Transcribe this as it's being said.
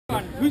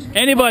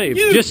Anybody,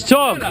 just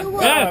talk.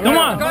 Yeah, come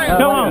on,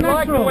 come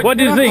on. What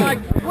do you think?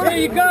 There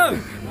you go.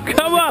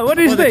 Come on, what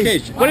do you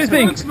think? What do you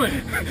think?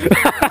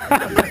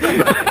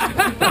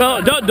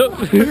 No, don't.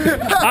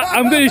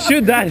 I'm going to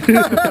shoot that.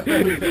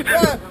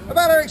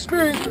 About our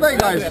experience today,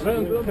 guys.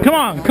 Come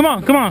on, come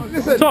on, come on.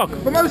 Listen, Talk.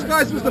 for most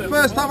guys, it was the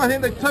first time. I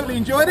think they totally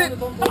enjoyed it.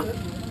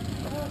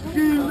 A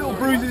few little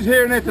bruises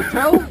here and there to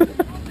tell,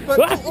 but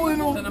all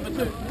in all,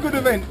 good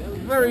event.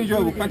 Very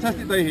enjoyable.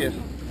 Fantastic day here.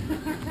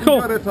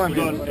 Cool.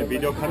 Enjoy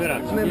비디오 카메라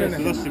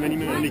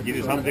쓰면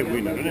이기는 사람 되고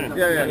있는 거네.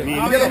 Yeah.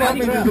 You get that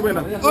means he's the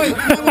winner. Oi,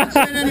 no one's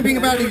saying anything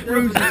about these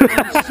bruises.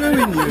 I'm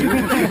suing you.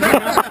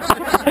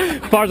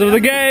 Part of the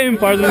game,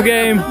 part of the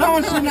game. No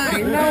one's saying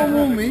that. No one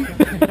warned me.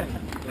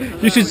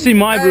 You should see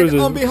my And bruises.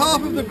 on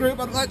behalf of the group,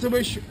 I'd like to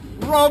wish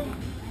Rob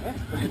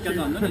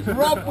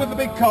with the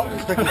big cock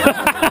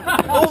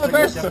all the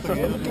best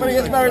when he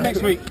gets married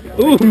next week.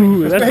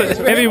 Ooh, that's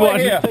everyone.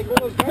 Here.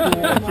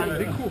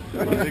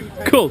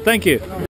 Cool, thank you.